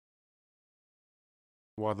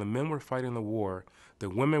While the men were fighting the war, the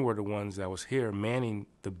women were the ones that was here manning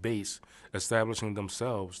the base, establishing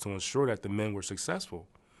themselves to ensure that the men were successful.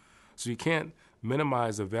 So you can't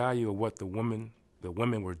minimize the value of what the women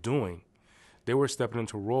were doing. They were stepping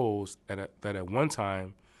into roles that at one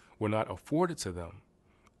time were not afforded to them.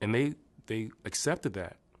 And they accepted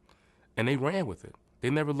that, and they ran with it.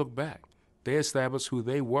 They never looked back. They established who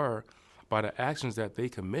they were by the actions that they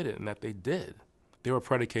committed and that they did. They were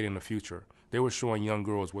predicating the future. They were showing young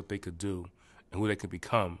girls what they could do and who they could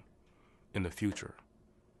become in the future.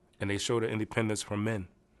 And they showed the independence from men.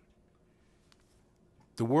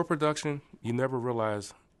 The war production, you never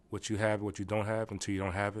realize what you have, what you don't have until you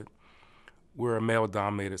don't have it. We're a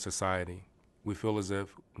male-dominated society. We feel as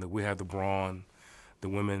if we have the brawn. The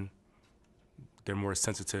women, they're more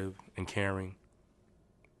sensitive and caring.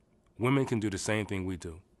 Women can do the same thing we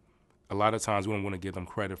do. A lot of times we don't want to give them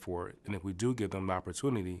credit for it. And if we do give them the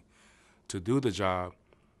opportunity to do the job,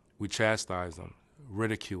 we chastise them,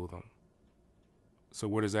 ridicule them. So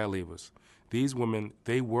where does that leave us? These women,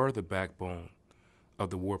 they were the backbone of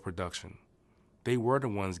the war production. They were the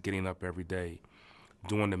ones getting up every day,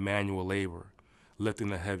 doing the manual labor, lifting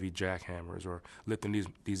the heavy jackhammers or lifting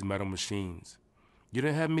these metal machines. You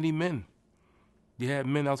didn't have many men. You had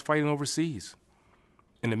men that was fighting overseas.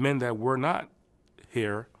 And the men that were not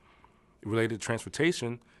here related to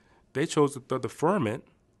transportation, they chose the deferment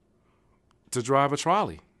to drive a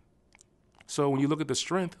trolley. So when you look at the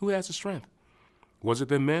strength, who has the strength? Was it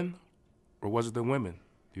the men or was it the women?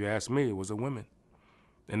 If you ask me, it was the women.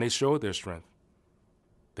 And they showed their strength.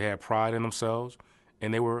 They had pride in themselves,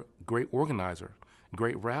 and they were great organizers,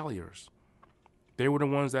 great ralliers. They were the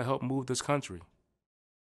ones that helped move this country.